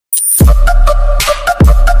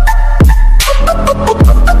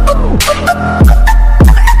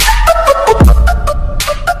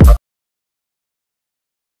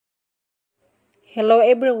Hello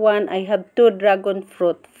everyone, I have 2 dragon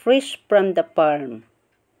fruit fresh from the farm.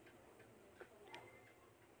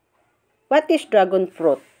 What is dragon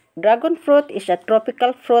fruit? Dragon fruit is a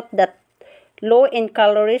tropical fruit that low in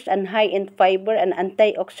calories and high in fiber and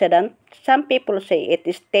antioxidant. Some people say it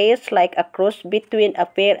tastes like a cross between a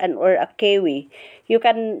pear and or a kiwi. You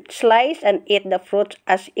can slice and eat the fruit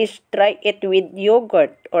as is, try it with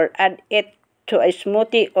yogurt or add it to a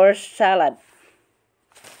smoothie or salad.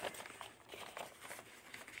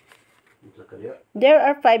 There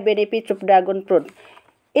are 5 benefits of dragon fruit.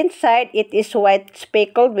 Inside, it is white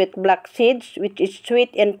speckled with black seeds, which is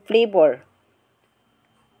sweet in flavor.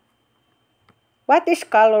 What is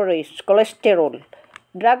calories? Cholesterol.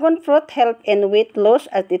 Dragon fruit helps in weight loss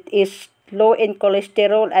as it is low in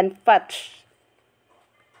cholesterol and fats.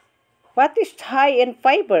 What is high in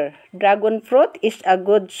fiber? Dragon fruit is a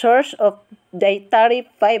good source of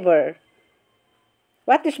dietary fiber.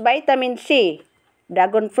 What is vitamin C?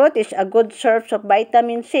 Dragon fruit is a good source of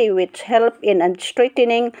vitamin C which helps in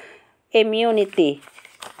strengthening immunity.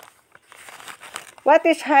 What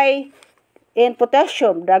is high in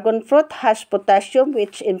potassium? Dragon fruit has potassium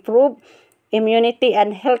which improves immunity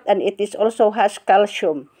and health, and it also has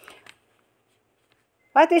calcium.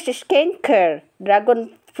 What is skin care?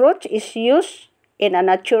 Dragon fruit is used in a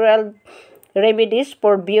natural remedies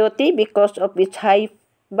for beauty because of its high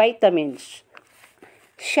vitamins.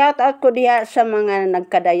 Shout out ko diha sa mga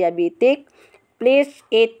nagka-diabetic. Please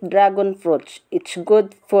eat dragon fruits. It's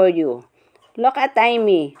good for you. Look at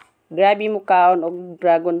Amy. Grabe mo kaon og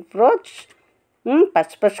dragon fruits.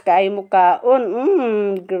 Paspas kayo mo kaon.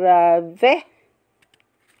 Grabe.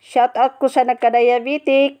 Shout out ko sa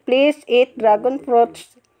nagka-diabetic. Please eat dragon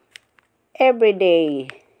fruits every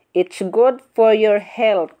day. It's good for your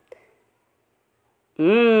health.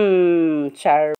 Char.